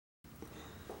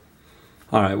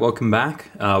All right, welcome back.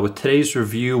 With today's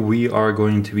review, we are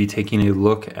going to be taking a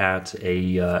look at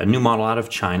a new model out of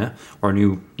China, or a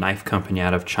new knife company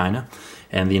out of China.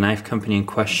 And the knife company in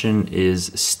question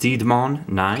is Stedemon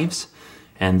Knives,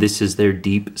 and this is their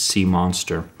Deep Sea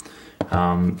Monster.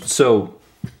 So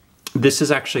this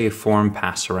is actually a forum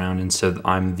pass around, and so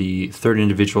I'm the third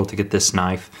individual to get this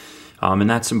knife. And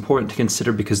that's important to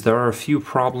consider because there are a few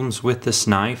problems with this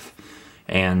knife.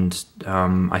 And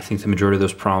I think the majority of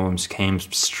those problems came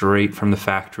straight from the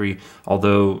factory,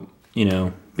 although, you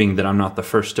know, being that I'm not the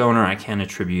first owner, I can't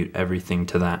attribute everything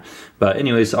to that. But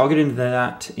anyways, I'll get into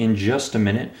that in just a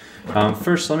minute.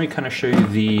 First, let me kind of show you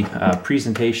the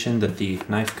presentation that the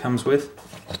knife comes with.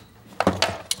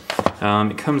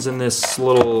 It comes in this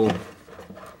little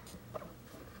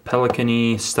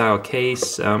Pelican-y style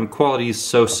case. Quality is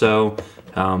so-so,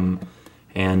 and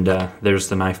there's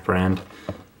the knife brand.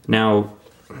 Now,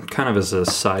 kind of as a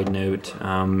side note,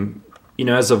 you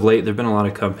know, as of late, there have been a lot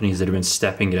of companies that have been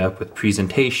stepping it up with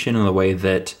presentation and the way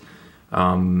that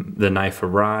the knife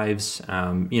arrives,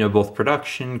 you know, both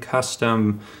production,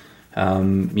 custom,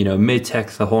 you know,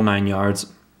 mid-tech, the whole 9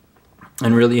 yards.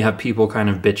 And really you have people kind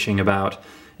of bitching about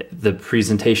the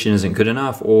presentation isn't good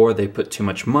enough, or they put too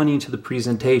much money into the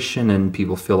presentation and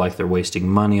people feel like they're wasting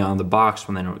money on the box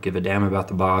when they don't give a damn about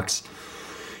the box.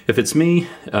 If it's me,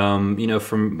 you know,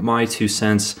 from my 2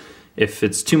 cents, if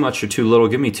it's too much or too little,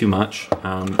 give me too much.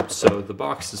 So the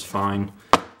box is fine.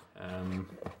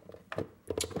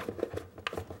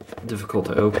 Difficult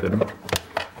to open.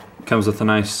 Comes with a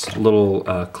nice little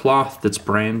cloth that's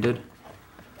branded.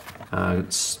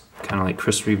 It's kind of like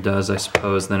Chris Reeve does, I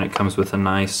suppose. Then it comes with a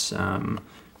nice kind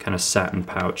of satin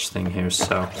pouch thing here.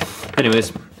 So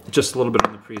anyways, just a little bit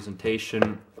on the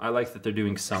presentation. I like that they're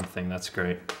doing something. That's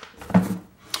great.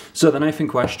 So the knife in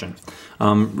question,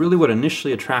 really what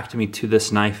initially attracted me to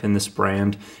this knife and this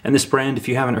brand, if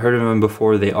you haven't heard of them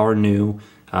before, they are new.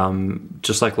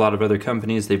 Just like a lot of other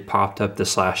companies, they popped up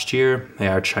this last year. They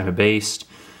are China based.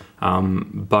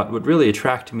 But what really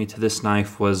attracted me to this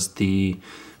knife was the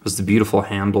beautiful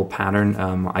handle pattern.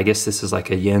 I guess this is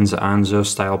like a Yenzi Anzo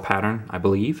style pattern, I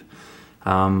believe.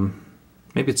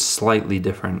 Maybe it's slightly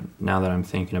different now that I'm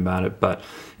thinking about it, but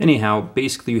anyhow,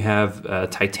 basically you have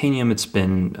titanium. It's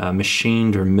been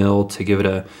machined or milled to give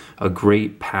it a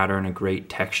great pattern, a great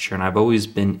texture, and I've always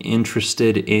been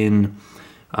interested in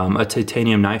a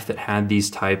titanium knife that had these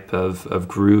type of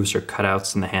grooves or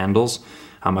cutouts in the handles.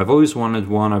 I've always wanted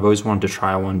one, I've always wanted to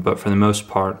try one, but for the most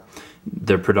part,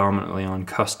 they're predominantly on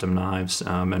custom knives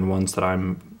and ones that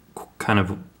I'm kind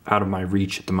of out of my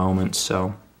reach at the moment,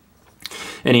 so.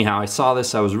 Anyhow, I saw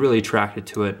this, I was really attracted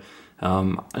to it,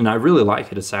 and I really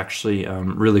like it. It's actually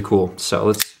really cool. So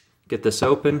let's get this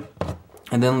open,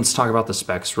 and then let's talk about the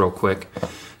specs real quick.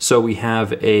 So we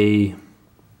have a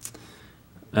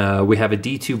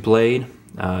D2 blade,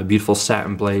 beautiful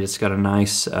satin blade. It's got a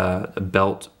nice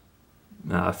belt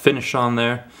finish on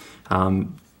there.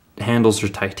 Handles are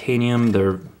titanium.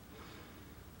 They're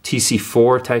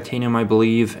TC4 titanium, I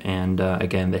believe, and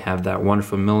again, they have that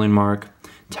wonderful milling mark.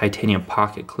 Titanium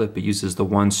pocket clip. It uses the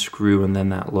one screw and then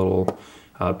that little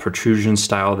protrusion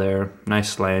style there.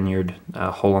 Nice lanyard,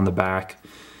 hole on the back.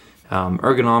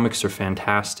 Ergonomics are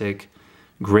fantastic.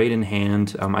 Great in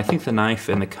hand. I think the knife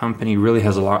and the company really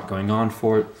has a lot going on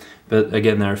for it, but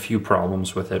again, there are a few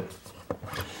problems with it.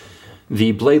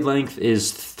 The blade length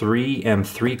is 3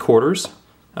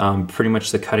 3/4. Pretty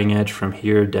much the cutting edge from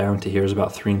here down to here is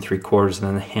about 3 3/4, and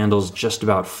then the handle's just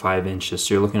about 5 inches,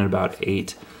 so you're looking at about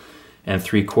 8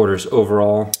 3/4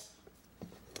 overall.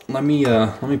 Let me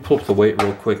pull up the weight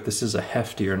real quick. This is a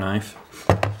heftier knife.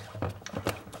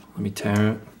 Let me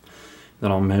tear it,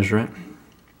 then I'll measure it.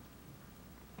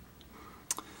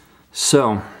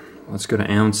 So let's go to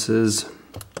ounces.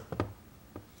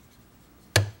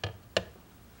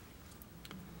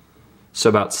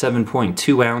 So about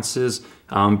 7.2 ounces.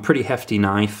 Pretty hefty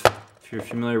knife. If you're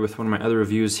familiar with one of my other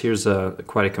reviews, here's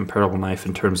quite a comparable knife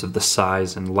in terms of the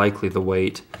size and likely the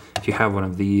weight. If you have one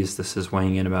of these, this is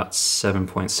weighing in about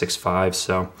 7.65,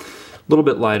 so a little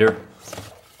bit lighter.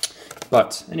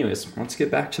 But anyways, let's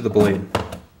get back to the blade.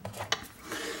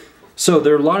 So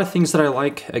there are a lot of things that I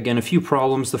like. Again, a few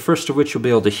problems, the first of which you'll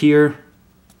be able to hear.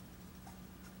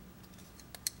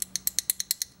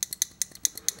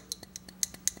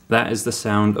 That is the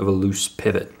sound of a loose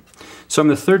pivot. So I'm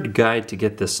the third guide to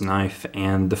get this knife,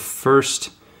 and the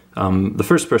first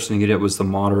person to get it was the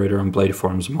moderator on Blade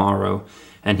Forums, Morrow,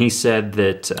 and he said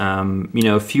that you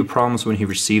know, a few problems when he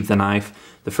received the knife.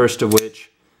 The first of which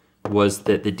was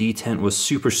that the detent was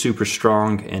super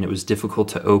strong, and it was difficult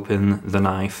to open the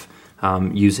knife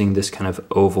using this kind of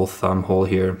oval thumb hole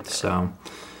here. So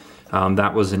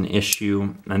That was an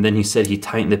issue. And then he said he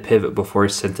tightened the pivot before he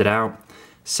sent it out.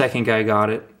 Second guy got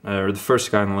it, or the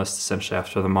first guy on the list essentially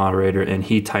after the moderator, and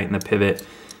he tightened the pivot,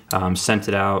 sent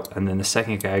it out. And then the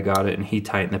second guy got it and he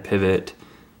tightened the pivot,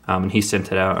 and he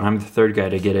sent it out. And I'm the third guy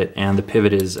to get it, and the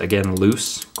pivot is again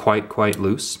loose, quite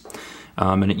loose.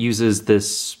 And it uses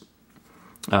this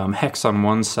hex on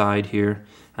one side here,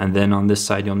 and then on this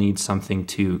side you'll need something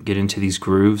to get into these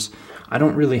grooves. I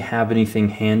don't really have anything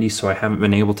handy, so I haven't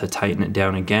been able to tighten it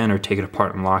down again or take it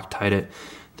apart and Loctite it.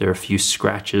 There are a few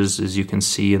scratches, as you can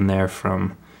see in there,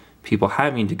 from people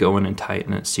having to go in and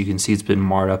tighten it. So you can see it's been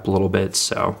marred up a little bit.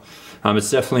 So it's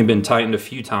definitely been tightened a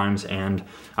few times, and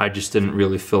I just didn't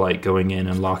really feel like going in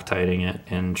and Loctiting it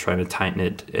and trying to tighten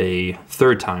it a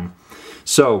third time.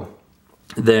 So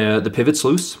the pivot's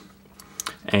loose,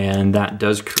 and that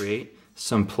does create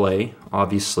some play,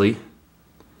 obviously.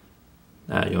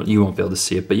 You won't be able to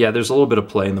see it, but yeah, there's a little bit of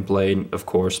play in the blade, of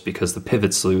course, because the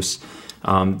pivot's loose.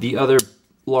 The other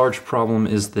large problem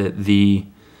is that the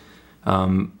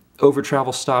over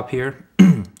travel stop here,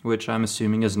 which I'm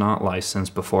assuming is not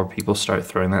licensed before people start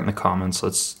throwing that in the comments.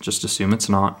 Let's just assume it's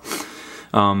not.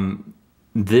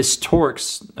 This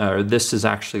Torx, this is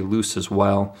actually loose as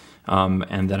well.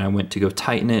 And then I went to go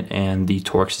tighten it, and the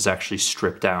Torx is actually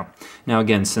stripped out. Now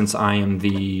again, since I am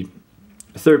the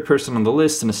third person on the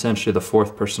list and essentially the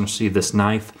fourth person to see this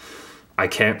knife, I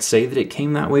can't say that it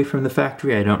came that way from the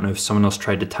factory. I don't know if someone else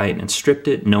tried to tighten and stripped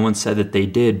it. No one said that they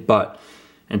did, but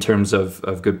in terms of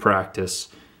good practice,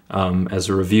 as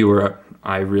a reviewer,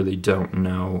 I really don't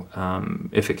know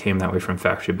if it came that way from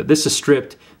factory. But this is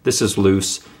stripped, this is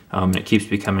loose, and it keeps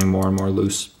becoming more and more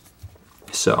loose.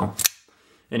 So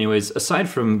anyways, aside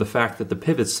from the fact that the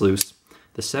pivot's loose,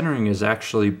 the centering is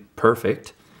actually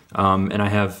perfect, and I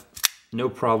have no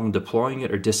problem deploying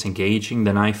it or disengaging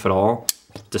the knife at all,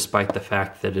 despite the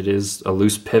fact that it is a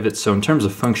loose pivot. So in terms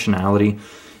of functionality,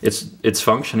 it's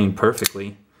functioning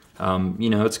perfectly. You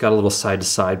know, it's got a little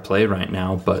side-to-side play right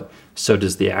now, but so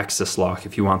does the axis lock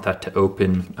if you want that to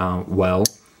open well.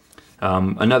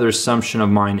 Another assumption of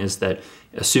mine is that,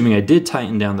 assuming I did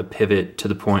tighten down the pivot to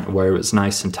the point where it was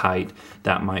nice and tight,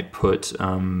 that might put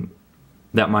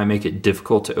that might make it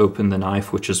difficult to open the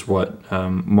knife, which is what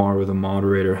Mara, the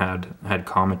moderator, had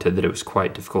commented, that it was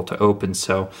quite difficult to open.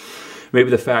 So maybe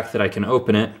the fact that I can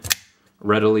open it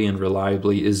readily and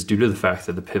reliably is due to the fact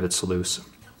that the pivot's loose.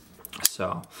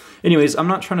 So anyways, I'm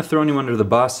not trying to throw anyone under the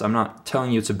bus. I'm not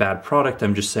telling you it's a bad product.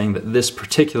 I'm just saying that this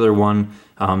particular one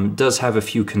does have a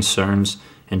few concerns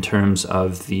in terms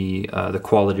of the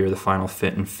quality or the final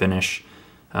fit and finish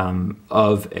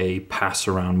of a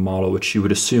pass-around model, which you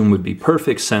would assume would be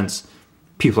perfect since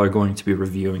people are going to be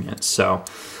reviewing it. So,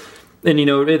 and you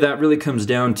know, that really comes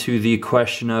down to the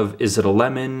question of, is it a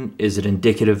lemon? Is it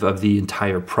indicative of the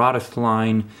entire product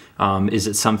line? Is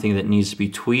it something that needs to be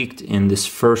tweaked in this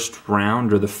first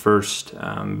round or the first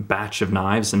batch of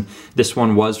knives? And this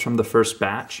one was from the first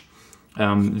batch.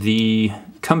 The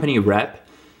company rep,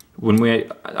 when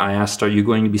I asked, are you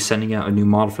going to be sending out a new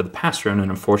model for the pass round?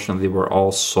 And unfortunately, they were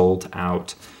all sold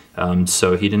out.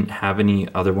 So he didn't have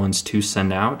any other ones to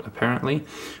send out, apparently,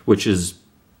 which is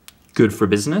good for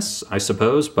business, I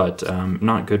suppose, but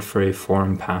not good for a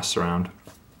forum pass around.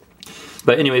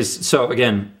 But anyways, so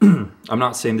again, I'm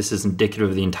not saying this is indicative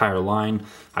of the entire line.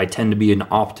 I tend to be an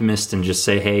optimist and just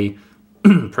say, hey,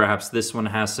 perhaps this one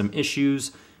has some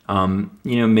issues. You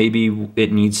know, maybe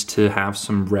it needs to have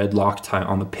some red Loctite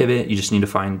on the pivot. You just need to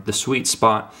find the sweet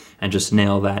spot and just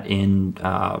nail that in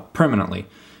permanently.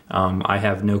 I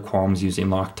have no qualms using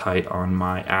Loctite on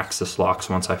my axis locks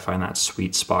once I find that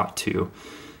sweet spot to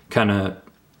kind of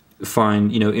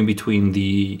find, you know, in between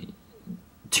the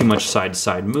too much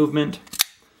side-to-side movement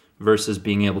versus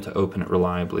being able to open it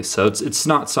reliably. So it's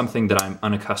not something that I'm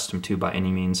unaccustomed to by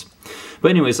any means.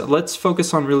 But anyways, let's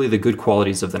focus on really the good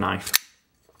qualities of the knife.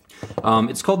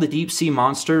 It's called the Deep Sea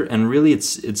Monster, and really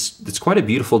it's quite a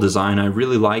beautiful design. I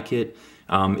really like it.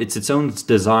 It's its own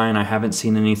design. I haven't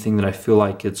seen anything that I feel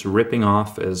like it's ripping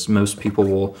off, as most people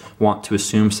will want to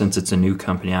assume since it's a new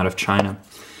company out of China.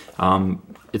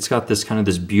 It's got this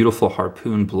this beautiful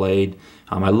harpoon blade.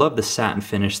 I love the satin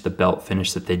finish, the belt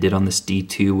finish that they did on this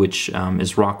D2, which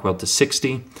is Rockwell to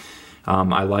 60.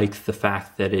 I like the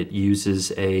fact that it uses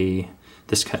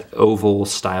this kind of oval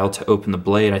style to open the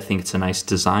blade. I think it's a nice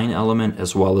design element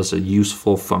as well as a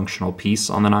useful functional piece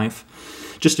on the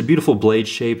knife. Just a beautiful blade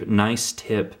shape, nice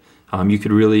tip. You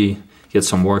could really get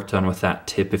some work done with that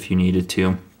tip if you needed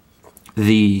to.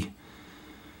 The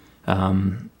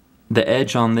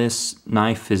edge on this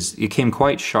knife it came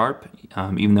quite sharp,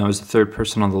 even though I was the third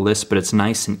person on the list, but it's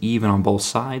nice and even on both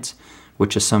sides,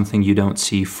 which is something you don't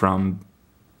see from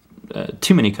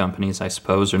too many companies, I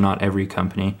suppose, or not every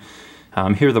company.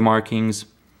 Here are the markings.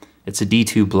 It's a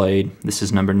D2 blade. This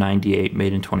is number 98,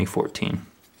 made in 2014.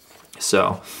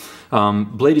 So,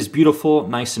 blade is beautiful,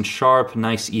 nice and sharp,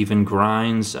 nice even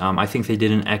grinds. I think they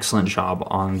did an excellent job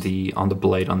on the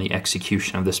blade, on the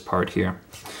execution of this part here.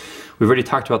 We've already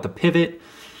talked about the pivot.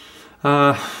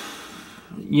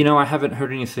 You know, I haven't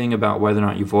heard anything about whether or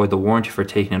not you void the warranty for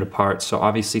taking it apart, so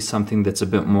obviously something that's a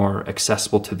bit more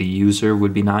accessible to the user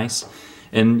would be nice.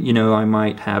 And, you know, I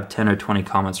might have 10 or 20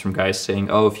 comments from guys saying,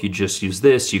 oh, if you just use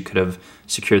this, you could have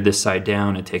secured this side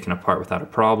down and taken it apart without a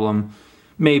problem.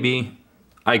 Maybe.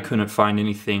 I couldn't find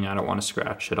anything. I don't want to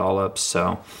scratch it all up,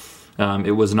 so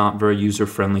it was not very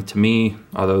user-friendly to me,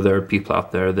 although there are people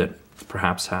out there that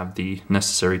perhaps have the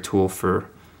necessary tool for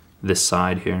this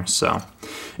side here. So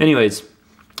anyways,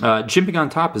 jimping on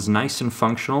top is nice and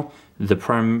functional. The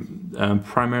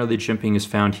primarily jimping is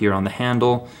found here on the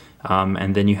handle,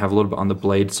 and then you have a little bit on the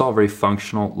blade. It's all very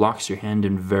functional, locks your hand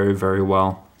in very, very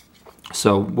well.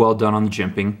 So well done on the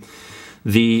jimping.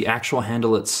 The actual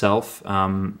handle itself,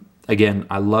 again,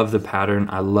 I love the pattern.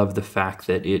 I love the fact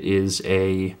that it is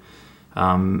a,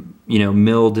 you know,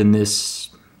 milled in this,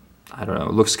 I don't know,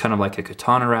 it looks kind of like a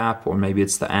katana wrap, or maybe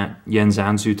it's the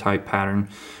Yenzanzu type pattern,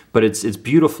 but it's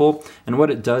beautiful. And what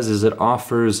it does is it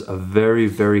offers a very,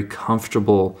 very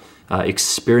comfortable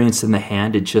experience in the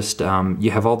hand. It just,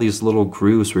 you have all these little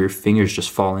grooves where your fingers just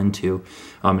fall into,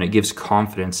 and it gives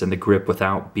confidence in the grip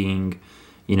without being,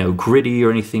 you know, gritty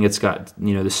or anything. It's got,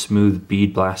 you know, the smooth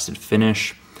bead blasted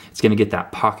finish. It's going to get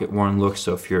that pocket worn look,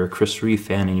 so if you're a Chris Reeve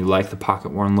fan and you like the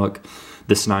pocket worn look,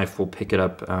 this knife will pick it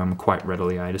up quite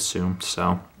readily, I'd assume.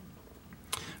 So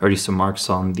already some marks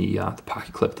on the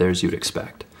pocket clip there, as you would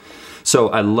expect. So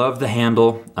I love the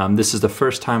handle. This is the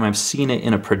first time I've seen it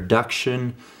in a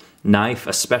production knife,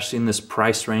 especially in this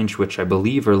price range, which I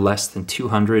believe are less than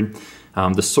 $200.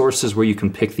 The sources where you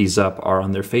can pick these up are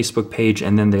on their Facebook page,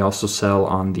 and then they also sell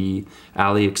on the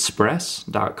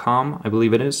AliExpress.com, I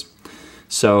believe it is.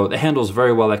 So the handle is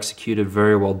very well executed,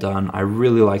 very well done. I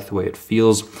really like the way it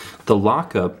feels. The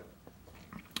lockup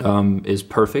is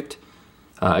perfect.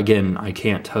 Again, I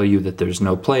can't tell you that there's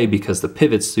no play because the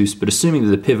pivot's loose, but assuming that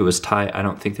the pivot was tight, I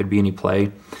don't think there'd be any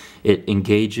play. It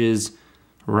engages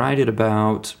right at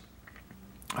about,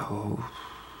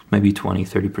 maybe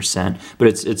 20–30%, but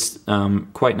it's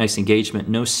quite nice engagement,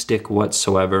 no stick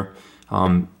whatsoever.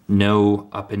 No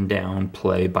up and down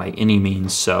play by any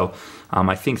means, so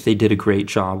I think they did a great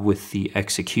job with the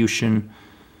execution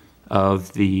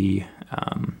of the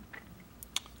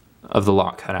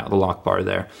lock cutout, the lock bar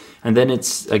there. And then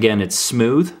it's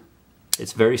smooth.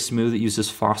 It's very smooth. It uses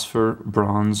phosphor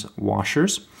bronze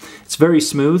washers. It's very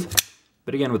smooth,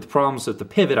 but again, with the problems with the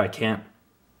pivot, I can't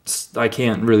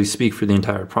really speak for the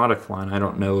entire product line. I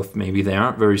don't know if maybe they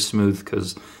aren't very smooth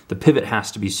because the pivot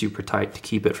has to be super tight to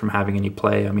keep it from having any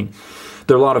play. I mean,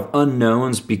 there are a lot of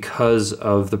unknowns because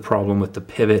of the problem with the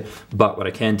pivot, but what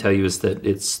I can tell you is that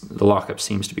the lockup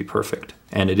seems to be perfect,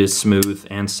 and it is smooth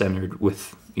and centered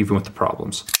even with the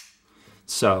problems.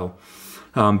 So,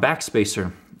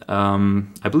 backspacer.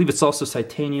 I believe it's also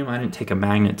titanium. I didn't take a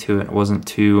magnet to it. I wasn't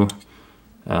too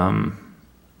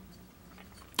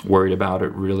worried about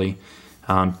it really,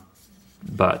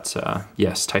 but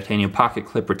yes, titanium pocket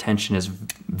clip retention is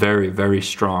very, very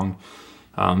strong.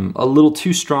 A little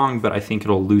too strong, but I think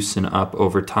it'll loosen up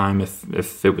over time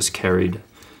if it was carried,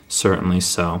 certainly.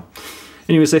 So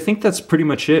anyways, I think that's pretty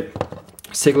much it.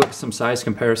 Let's take a look at some size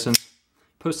comparisons.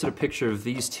 Posted a picture of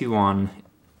these two on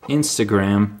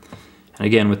Instagram, and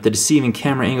again, with the deceiving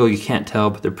camera angle, you can't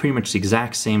tell, but they're pretty much the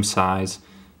exact same size,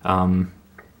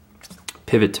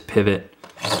 pivot to pivot.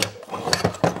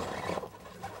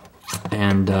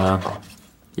 And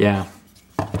yeah,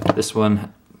 this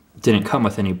one didn't come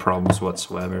with any problems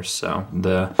whatsoever. So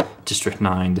the District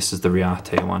 9, this is the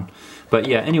Riate one. But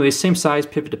yeah, anyways, same size,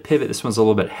 pivot to pivot. This one's a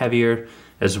little bit heavier,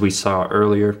 as we saw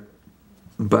earlier,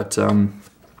 but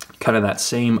kind of that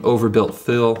same overbuilt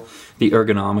feel. The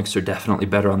ergonomics are definitely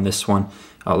better on this one.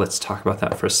 Let's talk about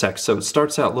that for a sec. So it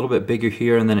starts out a little bit bigger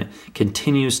here, and then it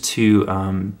continues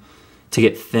to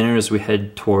get thinner as we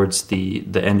head towards the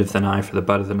end of the knife, or the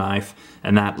butt of the knife,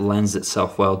 and that lends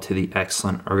itself well to the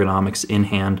excellent ergonomics in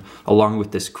hand, along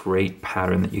with this great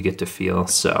pattern that you get to feel.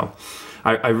 So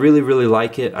I really, really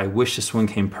like it. I wish this one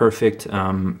came perfect.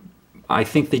 I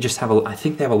think they just have a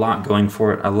lot going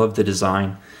for it. I love the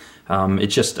design.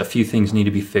 It's just a few things need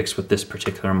to be fixed with this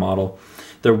particular model.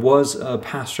 There was a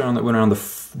pass-around that went around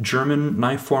the German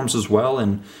knife forums as well,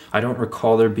 and I don't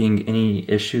recall there being any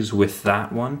issues with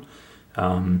that one.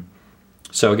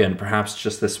 So again, perhaps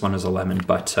just this one is a lemon,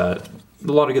 but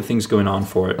a lot of good things going on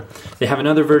for it. They have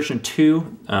another version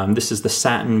too. This is the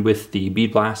satin with the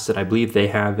bead blast that I believe they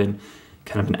have in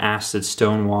kind of an acid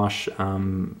stone wash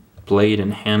blade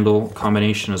and handle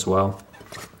combination as well.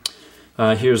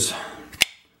 Here's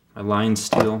my line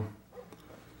steel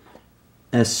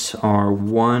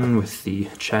SR1 with the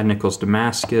Chad Nichols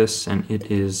Damascus, and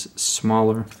it is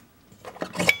smaller.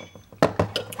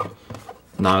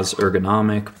 Not as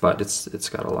ergonomic, but it's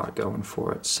got a lot going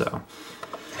for it, so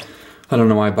I don't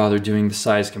know why I bother doing the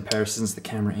size comparisons. The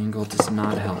camera angle does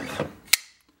not help.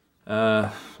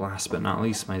 Last but not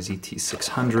least, my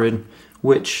ZT600,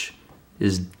 which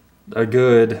is a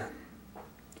good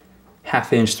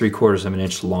 1/2 inch, 3/4 of an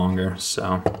inch longer.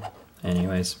 So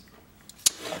anyways,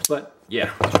 but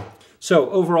yeah. So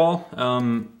overall,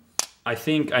 I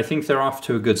think they're off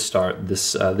to a good start.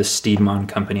 This Stedemon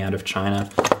company out of China.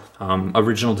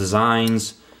 Original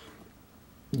designs,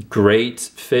 great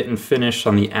fit and finish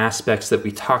on the aspects that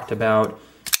we talked about.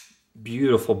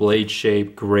 Beautiful blade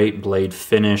shape, great blade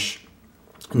finish,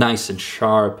 nice and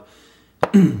sharp,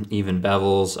 even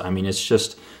bevels. I mean, it's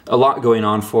just a lot going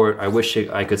on for it. I wish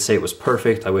I could say it was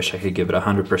perfect. I wish I could give it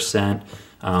 100%.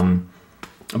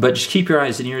 But just keep your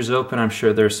eyes and ears open. I'm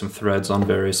sure there's some threads on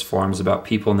various forums about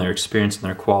people and their experience and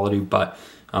their quality, but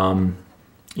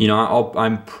you know,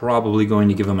 I'm probably going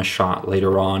to give them a shot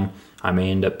later on. I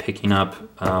may end up picking up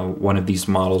one of these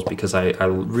models because I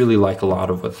really like a lot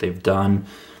of what they've done.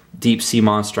 Deep Sea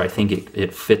Monster, I think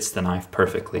it fits the knife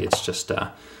perfectly. It's just,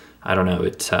 I don't know,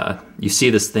 you see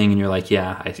this thing and you're like,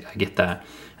 yeah, I get that.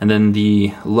 And then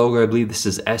the logo, I believe this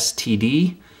is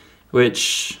STD,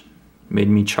 which made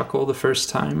me chuckle the first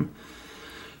time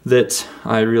that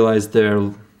I realized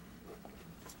they're,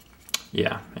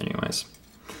 yeah, anyways.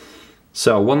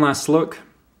 So one last look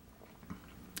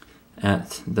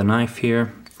at the knife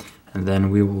here, and then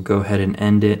we will go ahead and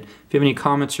end it. If you have any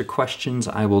comments or questions,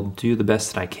 I will do the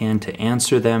best that I can to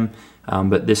answer them,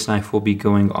 but this knife will be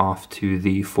going off to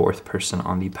the 4th person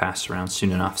on the pass around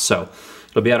soon enough. So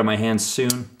it'll be out of my hands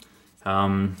soon.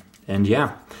 And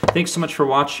yeah, thanks so much for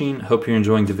watching. Hope you're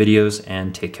enjoying the videos,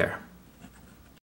 and take care.